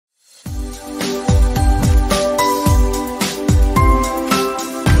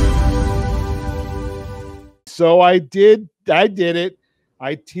So I did it.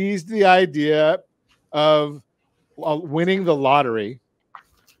 I teased the idea of winning the lottery.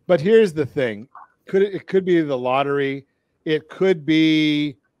 But here's the thing. It could be the lottery. It could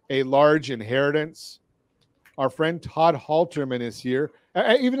be a large inheritance. Our friend Todd Halterman is here.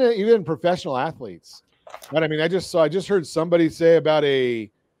 Even professional athletes. But I mean, I just heard somebody say about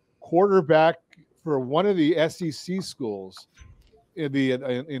a quarterback for one of the SEC schools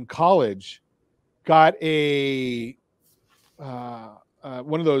in college got a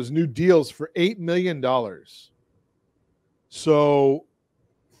one of those new deals for $8 million. So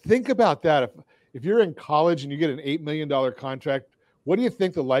think about that. If you're in college and you get an $8 million contract, what do you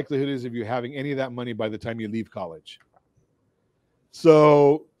think the likelihood is of you having any of that money by the time you leave college?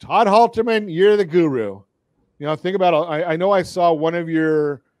 So Todd Halterman, you're the guru. You know, think about it. I know I saw one of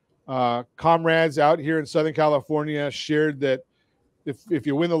your comrades out here in Southern California shared that if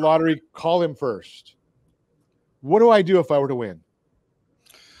you win the lottery, call him first. What do I do if I were to win?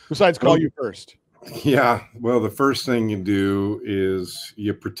 Besides call you first. Yeah, well, the first thing you do is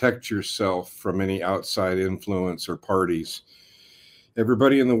you protect yourself from any outside influence or parties.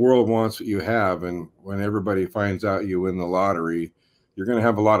 Everybody in the world wants what you have, and when everybody finds out you win the lottery, you're going to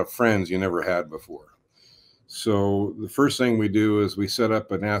have a lot of friends you never had before. So the first thing we do is we set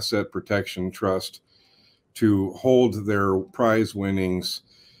up an asset protection trust to hold their prize winnings,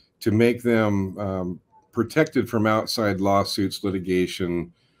 to make them protected from outside lawsuits,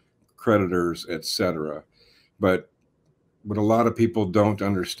 litigation, creditors, etc. But what a lot of people don't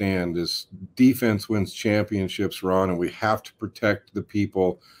understand is defense wins championships, Ron, and we have to protect the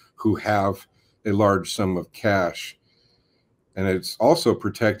people who have a large sum of cash. And it's also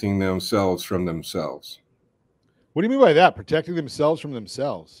protecting themselves from themselves. What do you mean by that? Protecting themselves from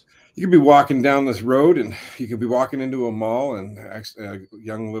themselves? You could be walking down this road and you could be walking into a mall and a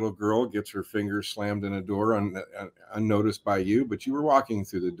young little girl gets her fingers slammed in a door unnoticed by you, but you were walking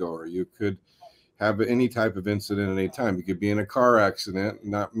through the door. You could have any type of incident at any time. You could be in a car accident,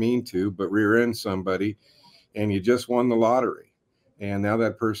 not mean to, but rear end somebody, and you just won the lottery. And now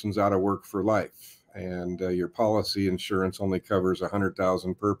that person's out of work for life. And your policy insurance only covers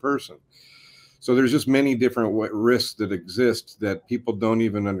 $100,000 per person. So there's just many different risks that exist that people don't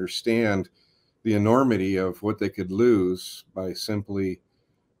even understand the enormity of what they could lose by simply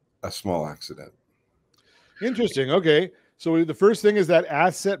a small accident. Interesting. Okay. So the first thing is that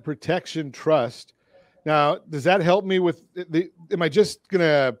asset protection trust. Now, does that help me with am I just going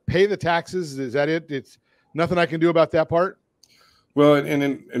to pay the taxes? Is that it? It's nothing I can do about that part? Well, and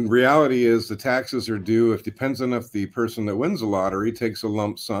in reality is the taxes are due. It depends on if the person that wins the lottery takes a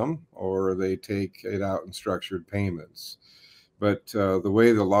lump sum or they take it out in structured payments. But the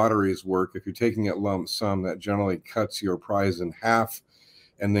way the lotteries work, if you're taking a lump sum, that generally cuts your prize in half,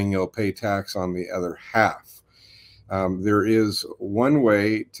 and then you'll pay tax on the other half. There is one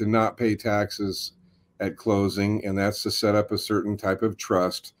way to not pay taxes at closing, and that's to set up a certain type of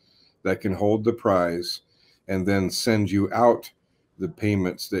trust that can hold the prize and then send you out the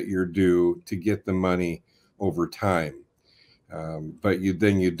payments that you're due to get the money over time. But you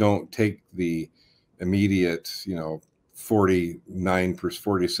don't take the immediate,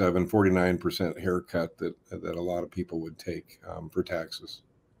 49% haircut that a lot of people would take for taxes.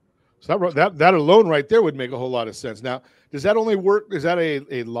 So that alone right there would make a whole lot of sense. Now, does that only work? Is that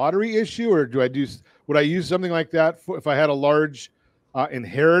a lottery issue, or would I use something like that if I had a large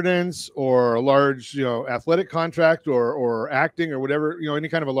inheritance or a large, athletic contract or acting or whatever, any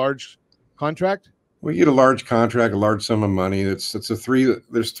kind of a large contract? Well, you get a large contract, a large sum of money. There's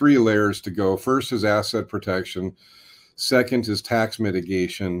three layers to go. First is asset protection. Second is tax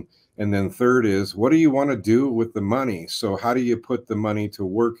mitigation. And then third is, what do you want to do with the money? So how do you put the money to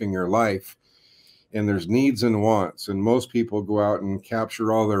work in your life? And there's needs and wants. And most people go out and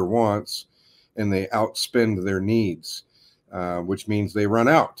capture all their wants and they outspend their needs. Which means they run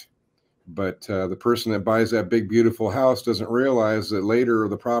out. But the person that buys that big, beautiful house doesn't realize that later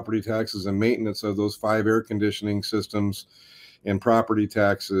the property taxes and maintenance of those 5 air conditioning systems and property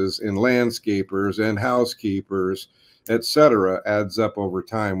taxes and landscapers and housekeepers, etc., adds up over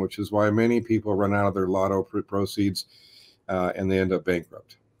time, which is why many people run out of their lotto proceeds and they end up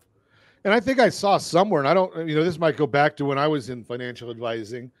bankrupt. And I think I saw somewhere, and I don't, this might go back to when I was in financial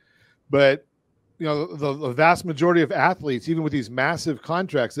advising, but the vast majority of athletes, even with these massive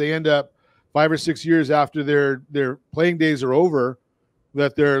contracts, they end up 5 or 6 years after their playing days are over,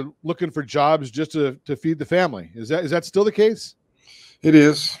 that they're looking for jobs just to feed the family. Is that still the case? It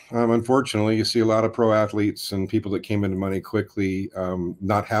is. Unfortunately, you see a lot of pro athletes and people that came into money quickly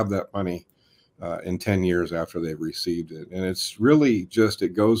not have that money in 10 years after they've received it. And it's really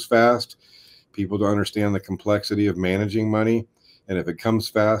it goes fast. People don't understand the complexity of managing money. And if it comes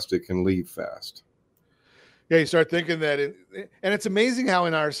fast, it can leave fast. Yeah, you start thinking that, and it's amazing how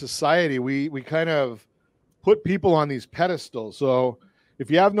in our society we kind of put people on these pedestals. So if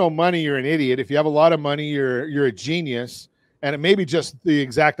you have no money, you're an idiot. If you have a lot of money, you're a genius. And it may be just the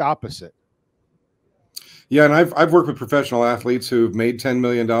exact opposite. Yeah, and I've worked with professional athletes who've made $10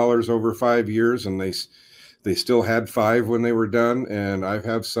 million over 5 years, and they still had 5 when they were done. And I've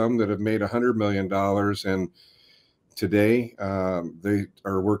had some that have made $100 million, and today they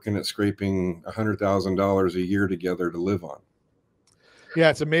are working at scraping $100,000 a year together to live on. Yeah,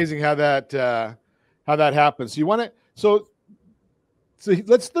 it's amazing how that happens. You want to so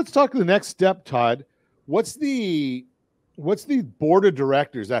let's talk to the next step, Todd. What's the board of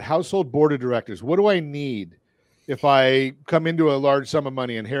directors, that household board of directors? What do I need if I come into a large sum of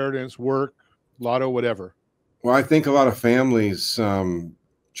money, inheritance, work, lotto, whatever? Well, I think a lot of families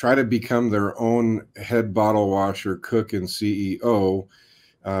try to become their own head bottle washer, cook, and CEO.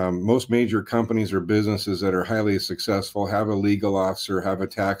 Most major companies or businesses that are highly successful have a legal officer, have a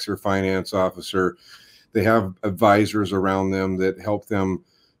tax or finance officer. They have advisors around them that help them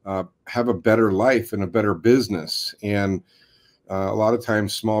have a better life and a better business. And a lot of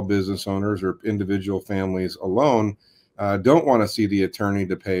times small business owners or individual families alone don't want to see the attorney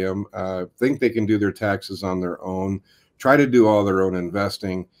to pay them, think they can do their taxes on their own, try to do all their own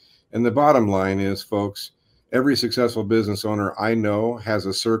investing. And the bottom line is, folks, every successful business owner I know has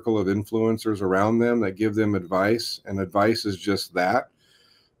a circle of influencers around them that give them advice. And advice is just that,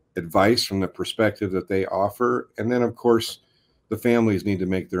 advice from the perspective that they offer. And then, of course, the families need to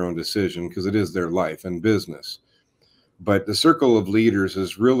make their own decision because it is their life and business. But the circle of leaders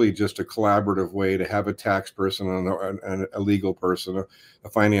is really just a collaborative way to have a tax person and a legal person, a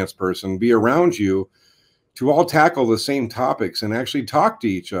finance person be around you to all tackle the same topics and actually talk to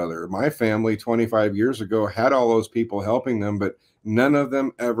each other. My family 25 years ago had all those people helping them, but none of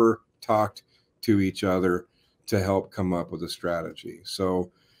them ever talked to each other to help come up with a strategy.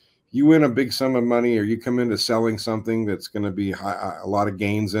 So you win a big sum of money or you come into selling something that's going to be a lot of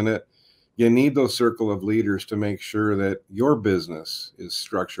gains in it, you need those circle of leaders to make sure that your business is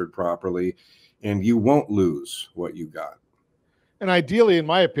structured properly and you won't lose what you got. And ideally, in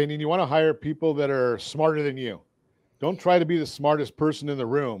my opinion, you want to hire people that are smarter than you. Don't try to be the smartest person in the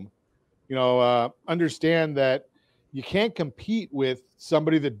room. Understand that you can't compete with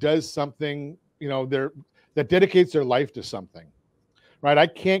somebody that does something, that dedicates their life to something, right? I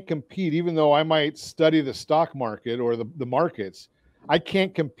can't compete, even though I might study the stock market or the markets. I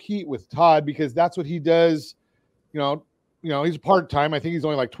can't compete with Todd because that's what he does. He's part-time. I think he's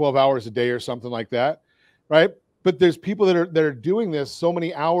only like 12 hours a day or something like that, right? But there's people that are doing this so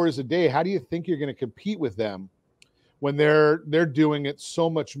many hours a day. How do you think you're going to compete with them when they're doing it so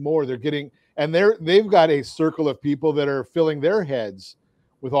much more? They've got a circle of people that are filling their heads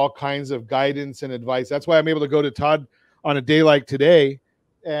with all kinds of guidance and advice. That's why I'm able to go to Todd on a day like today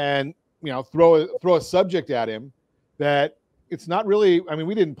and throw a subject at him that it's not really. I mean,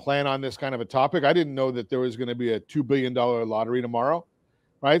 we didn't plan on this kind of a topic. I didn't know that there was going to be a $2 billion lottery tomorrow,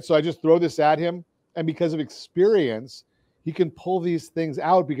 right? So I just throw this at him. And because of experience, he can pull these things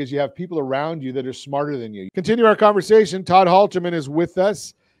out because you have people around you that are smarter than you. Continue our conversation. Todd Halterman is with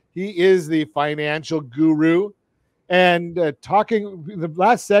us. He is the financial guru. And talking the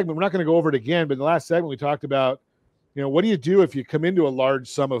last segment, we're not going to go over it again, but in the last segment we talked about, what do you do if you come into a large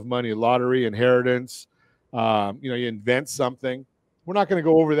sum of money, lottery, inheritance, you invent something. We're not going to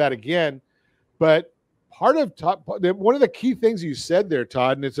go over that again, but one of the key things you said there,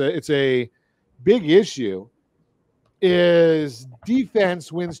 Todd, and it's a big issue, is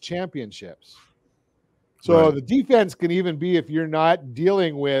defense wins championships. So right. The defense can even be if you're not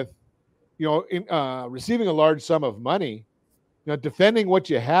dealing with, receiving a large sum of money, defending what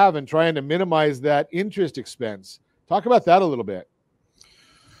you have and trying to minimize that interest expense. Talk about that a little bit.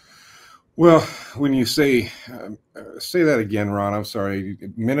 Well, when you say that again, Ron, I'm sorry,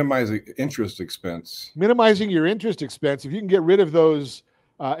 minimizing interest expense. Minimizing your interest expense. If you can get rid of those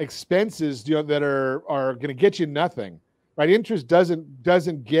expenses, that are going to get you nothing, right? Interest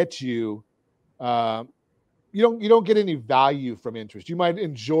doesn't get you. You don't get any value from interest. You might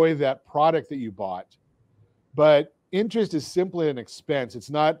enjoy that product that you bought, but interest is simply an expense. It's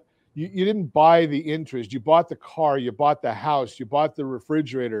not. You didn't buy the interest. You bought the car. You bought the house. You bought the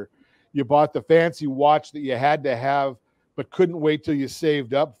refrigerator. You bought the fancy watch that you had to have, but couldn't wait till you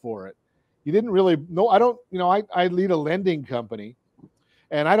saved up for it. You didn't really know. I lead a lending company.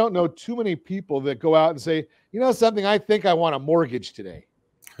 And I don't know too many people that go out and say, something, I think I want a mortgage today.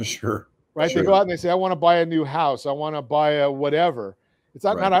 Sure. Right? Sure. They go out and they say, I want to buy a new house. I want to buy a whatever. It's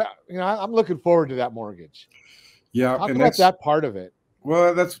not, Right. I'm looking forward to that mortgage. Yeah. Talk And about that part of it.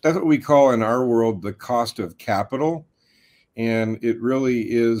 well, that's what we call in our world the cost of capital. And it really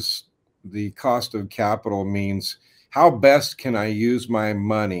is, the cost of capital means how best can I use my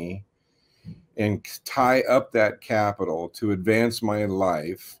money and tie up that capital to advance my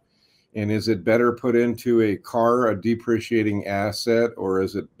life? And is it better put into a car, a depreciating asset, or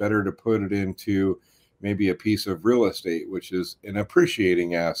is it better to put it into maybe a piece of real estate, which is an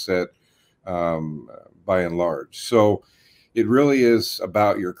appreciating asset by and large? So it really is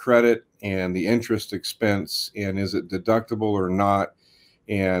about your credit and the interest expense, and is it deductible or not?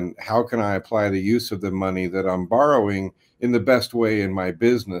 And how can I apply the use of the money that I'm borrowing in the best way in my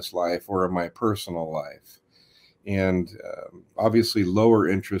business life or in my personal life? And obviously lower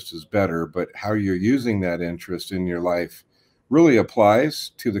interest is better, but how you're using that interest in your life really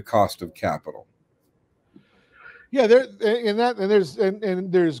applies to the cost of capital. Yeah, there's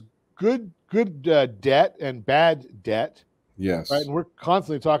good debt and bad debt, right? Yes. And we're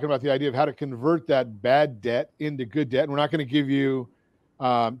constantly talking about the idea of how to convert that bad debt into good debt. And we're not going to give you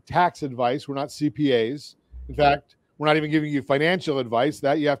tax advice. We're not CPAs. In fact, we're not even giving you financial advice.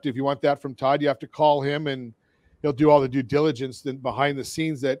 That you have to, if you want that from Todd, you have to call him and he'll do all the due diligence behind the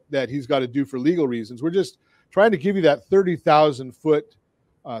scenes that he's got to do for legal reasons. We're just trying to give you that 30,000 foot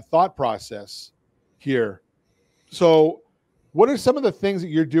thought process here. So what are some of the things that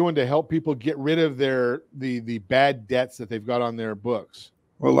you're doing to help people get rid of the bad debts that they've got on their books?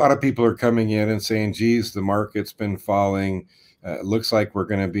 Well, a lot of people are coming in and saying, geez, the market's been falling. It looks like we're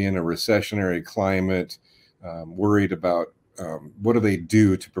going to be in a recessionary climate, worried about what do they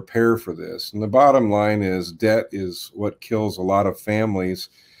do to prepare for this? And the bottom line is debt is what kills a lot of families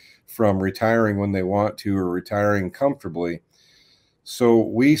from retiring when they want to or retiring comfortably. So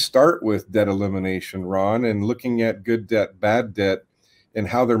we start with debt elimination, Ron, and looking at good debt, bad debt, and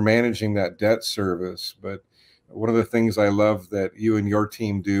how they're managing that debt service. But one of the things I love that you and your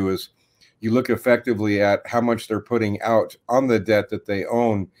team do is you look effectively at how much they're putting out on the debt that they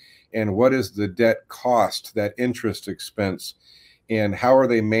own, and what is the debt cost, that interest expense, and how are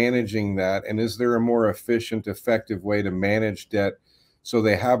they managing that? And is there a more efficient, effective way to manage debt so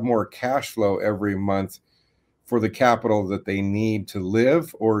they have more cash flow every month for the capital that they need to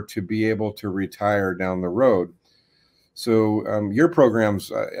live or to be able to retire down the road? So your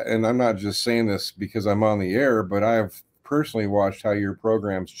programs, and I'm not just saying this because I'm on the air, but I've personally watched how your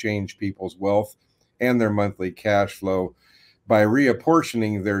programs change people's wealth and their monthly cash flow by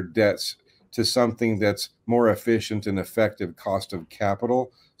reapportioning their debts to something that's more efficient and effective cost of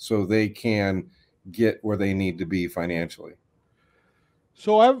capital so they can get where they need to be financially.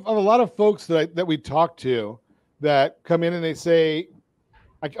 So I have a lot of folks that we talk to that come in and they say,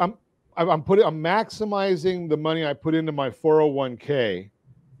 I'm maximizing the money I put into my 401k,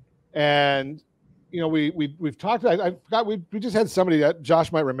 and we've talked. I forgot we just had somebody that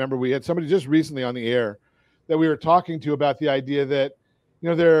Josh might remember. We had somebody just recently on the air that we were talking to about the idea that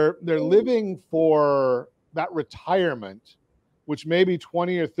they're living for that retirement, which may be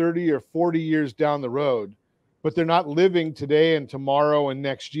 20 or 30 or 40 years down the road, but they're not living today and tomorrow and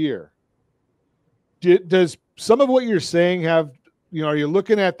next year. Does some of what you're saying have, are you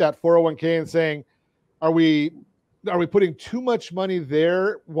looking at that 401k and saying, are we putting too much money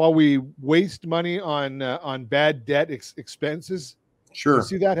there while we waste money on bad debt expenses? Sure. Do you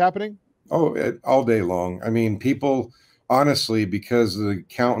see that happening? Oh, all day long. I mean, people, honestly, because the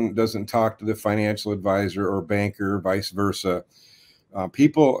accountant doesn't talk to the financial advisor or banker, vice versa,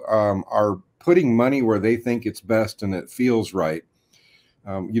 people are putting money where they think it's best and it feels right.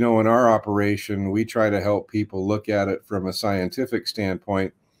 In our operation, we try to help people look at it from a scientific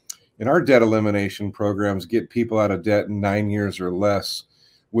standpoint. And our debt elimination programs get people out of debt in 9 years or less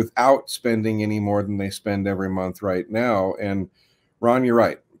without spending any more than they spend every month right now. And Ron, you're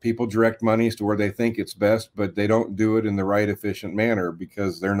right. People direct monies to where they think it's best, but they don't do it in the right, efficient manner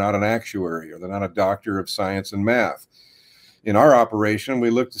because they're not an actuary or they're not a doctor of science and math. In our operation, we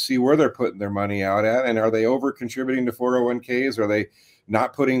look to see where they're putting their money out at, and are they over contributing to 401ks? Are they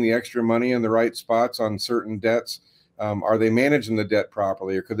not putting the extra money in the right spots on certain debts? Are they managing the debt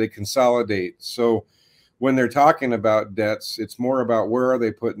properly, or could they consolidate? So when they're talking about debts, it's more about where are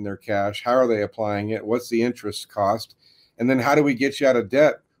they putting their cash? How are they applying it? What's the interest cost? And then how do we get you out of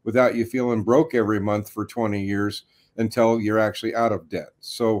debt without you feeling broke every month for 20 years until you're actually out of debt?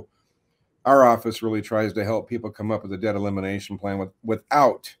 So our office really tries to help people come up with a debt elimination plan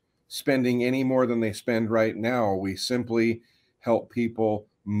without spending any more than they spend right now. We simply help people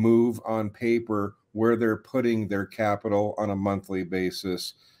move on paper where they're putting their capital on a monthly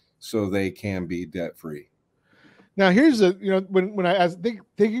basis so they can be debt free. Now, here's a, when I as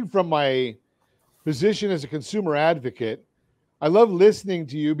thinking from my position as a consumer advocate, I love listening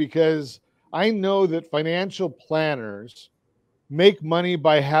to you because I know that financial planners make money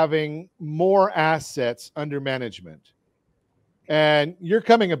by having more assets under management. And you're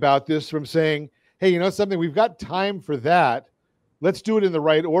coming about this from saying, hey, you know something, we've got time for that. Let's do it in the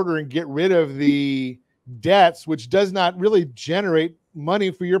right order and get rid of the debts, which does not really generate money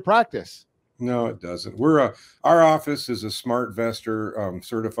for your practice. No, it doesn't. We're our office is a SmartVestor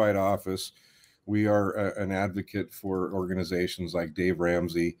certified office. We are an advocate for organizations like Dave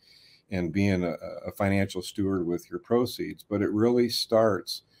Ramsey and being a financial steward with your proceeds. But it really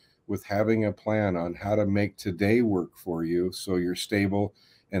starts with having a plan on how to make today work for you so you're stable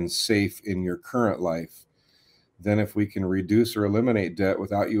and safe in your current life. Then if we can reduce or eliminate debt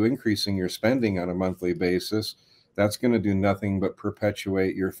without you increasing your spending on a monthly basis, that's going to do nothing but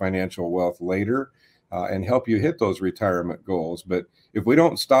perpetuate your financial wealth later and help you hit those retirement goals. But if we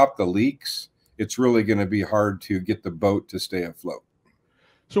don't stop the leaks, it's really going to be hard to get the boat to stay afloat.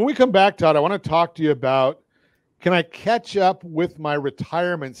 So when we come back, Todd, I want to talk to you about, can I catch up with my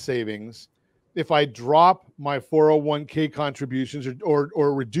retirement savings if I drop my 401k contributions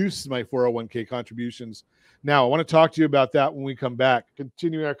or reduce my 401k contributions? Now, I want to talk to you about that when we come back.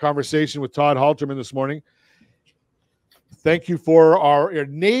 Continuing our conversation with Todd Halterman this morning. Thank you for our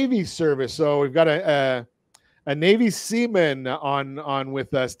Navy service. So we've got a Navy seaman on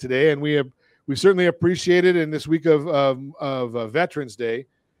with us today, and we certainly appreciate it in this week of Veterans Day.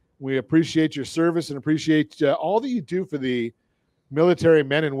 We appreciate your service and appreciate all that you do for the military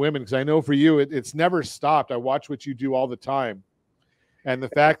men and women, because I know for you it's never stopped. I watch what you do all the time, and the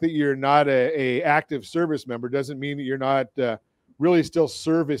fact that you're not a active service member doesn't mean that you're not really still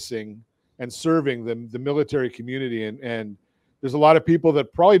servicing and serving the military community. And there's a lot of people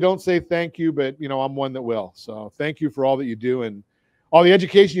that probably don't say thank you, but I'm one that will. So thank you for all that you do and all the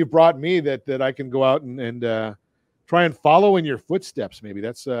education you brought me that I can go out and try and follow in your footsteps. Maybe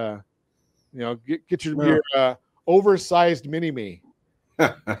that's get your oversized mini-me.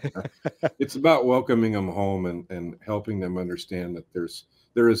 It's about welcoming them home and helping them understand that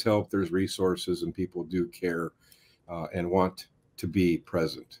there is help, there's resources, and people do care and want to be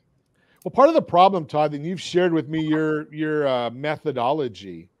present. Well, part of the problem, Todd, that you've shared with me your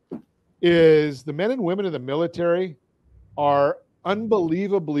methodology is the men and women of the military are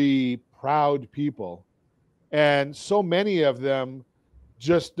unbelievably proud people, and so many of them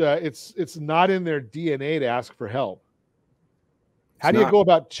just it's not in their DNA to ask for help. How do you go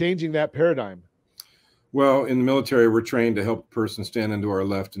about changing that paradigm? Well, in the military, we're trained to help a person stand into our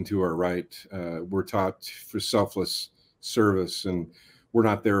left and to our right. We're taught for selfless service, and we're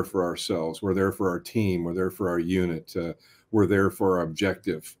not there for ourselves. We're there for our team. We're there for our unit. We're there for our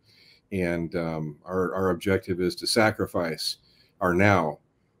objective. And our objective is to sacrifice our now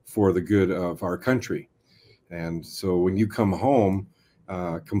for the good of our country. And so when you come home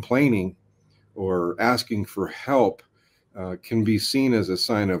complaining or asking for help can be seen as a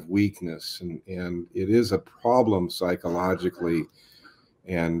sign of weakness. And it is a problem psychologically.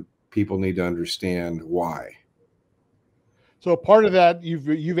 And people need to understand why. So part of that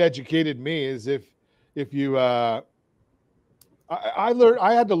you've educated me is if you I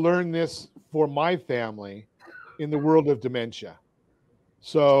had to learn this for my family in the world of dementia.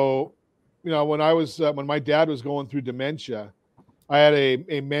 So when my dad was going through dementia, I had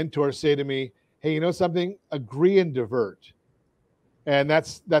a mentor say to me, hey, you know something, agree and divert. And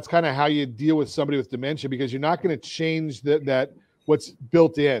that's kind of how you deal with somebody with dementia, because you're not going to change that what's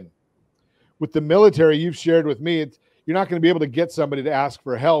built in. With the military, you've shared with me, you're not going to be able to get somebody to ask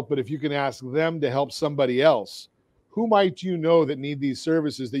for help, but if you can ask them to help somebody else, who might you know that need these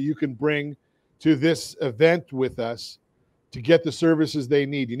services that you can bring to this event with us to get the services they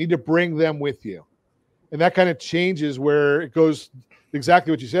need? You need to bring them with you. And that kind of changes where it goes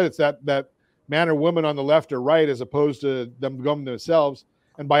exactly what you said. It's that man or woman on the left or right, as opposed to them going themselves.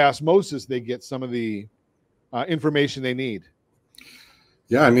 And by osmosis, they get some of the information they need.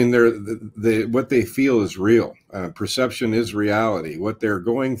 Yeah, I mean, what they feel is real. Perception is reality. What they're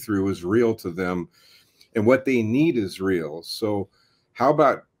going through is real to them, and what they need is real. So how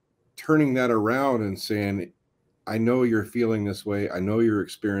about turning that around and saying, I know you're feeling this way. I know you're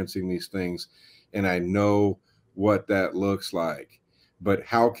experiencing these things, and I know what that looks like. But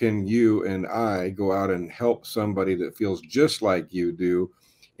how can you and I go out and help somebody that feels just like you do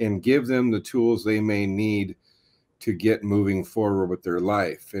and give them the tools they may need to get moving forward with their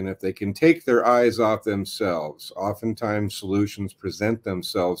life? And if they can take their eyes off themselves, oftentimes solutions present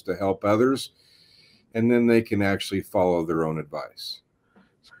themselves to help others, and then they can actually follow their own advice.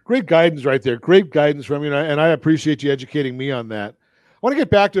 great guidance right there. Great guidance from you, and I appreciate you educating me on that. I want to get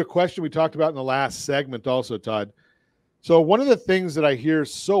back to a question we talked about in the last segment also, Todd. So one of the things that I hear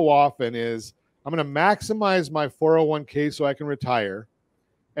so often is I'm going to maximize my 401k so I can retire.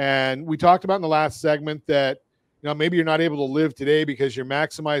 And we talked about in the last segment that, maybe you're not able to live today because you're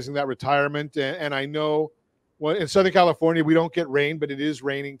maximizing that retirement. And I know, well, in Southern California, we don't get rain, but it is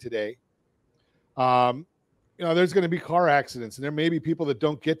raining today. There's going to be car accidents, and there may be people that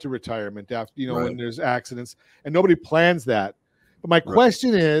don't get to retirement after, Right. when there's accidents, and nobody plans that. But my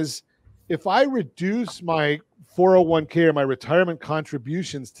question is, if I reduce my 401k or my retirement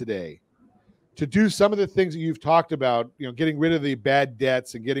contributions today to do some of the things that you've talked about, getting rid of the bad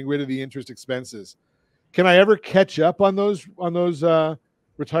debts and getting rid of the interest expenses, can I ever catch up on those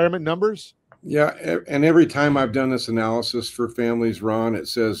retirement numbers? Yeah, and every time I've done this analysis for families, Ron, it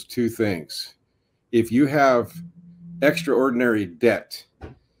says two things. If you have extraordinary debt,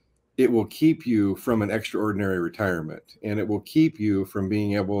 it will keep you from an extraordinary retirement, and it will keep you from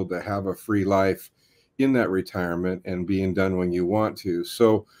being able to have a free life in that retirement and being done when you want to.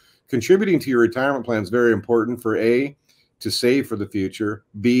 So contributing to your retirement plan is very important for A, to save for the future.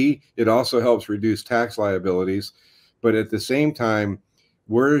 B, it also helps reduce tax liabilities. But at the same time,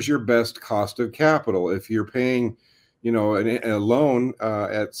 where is your best cost of capital? If you're paying, a loan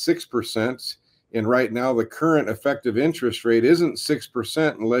at 6%, and right now the current effective interest rate isn't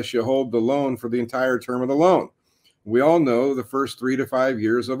 6% unless you hold the loan for the entire term of the loan. We all know the first 3 to 5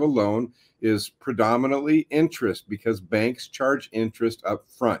 years of a loan is predominantly interest because banks charge interest up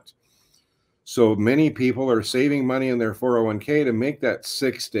front. So many people are saving money in their 401k to make that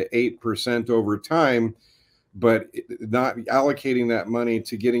 6 to 8% over time, but not allocating that money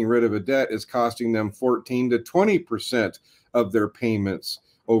to getting rid of a debt is costing them 14 to 20% of their payments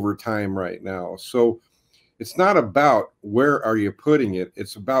over time right now. So it's not about where are you putting it.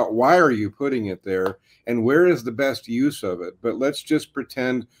 It's about why are you putting it there and where is the best use of it. But let's just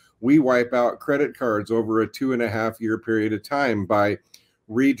pretend we wipe out credit cards over a 2.5-year period of time by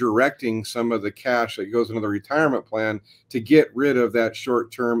redirecting some of the cash that goes into the retirement plan to get rid of that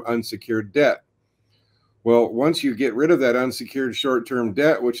short-term unsecured debt. Well, once you get rid of that unsecured short-term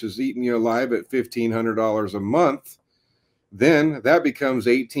debt, which is eating you alive at $1,500 a month, then that becomes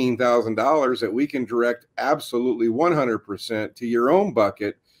 $18,000 that we can direct absolutely 100% to your own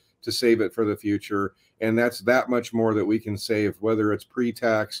bucket to save it for the future. And that's that much more that we can save, whether it's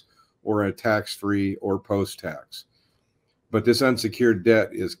pre-tax or a tax-free or post-tax. But this unsecured debt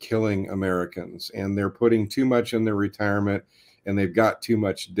is killing Americans, and they're putting too much in their retirement, and they've got too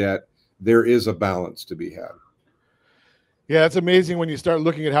much debt. There is a balance to be had. Yeah, it's amazing when you start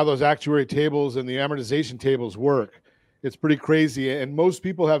looking at how those actuary tables and the amortization tables work. It's pretty crazy, and most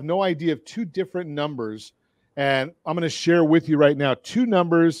people have no idea of two different numbers. And I'm going to share with you right now two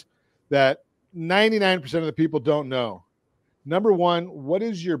numbers that 99% of the people don't know. Number one, what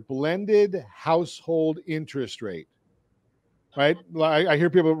is your blended household interest rate? Right? I hear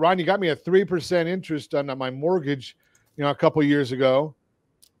people, Ron, you got me a 3% interest on my mortgage, a couple of years ago.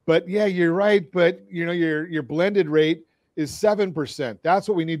 But yeah, you're right. But your blended rate is 7%. That's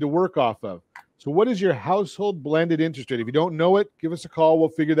what we need to work off of. So what is your household blended interest rate? If you don't know it, give us a call. We'll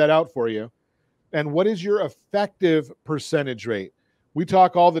figure that out for you. And what is your effective percentage rate? We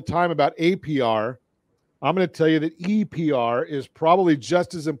talk all the time about APR. I'm going to tell you that EPR is probably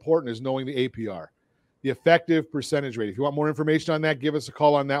just as important as knowing the APR, the effective percentage rate. If you want more information on that, give us a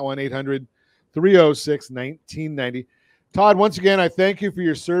call on that one, 800-306-1990. Todd, once again, I thank you for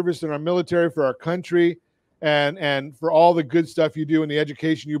your service in our military, for our country, and for all the good stuff you do and the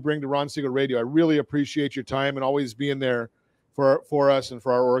education you bring to Ron Siegel Radio. I really appreciate your time and always being there for us and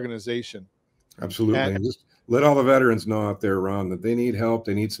for our organization. Absolutely. And just let all the veterans know out there, Ron, that they need help.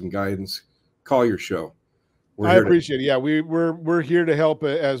 They need some guidance. Call your show. I appreciate it. Yeah, we're here to help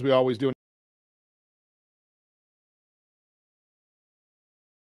as we always do.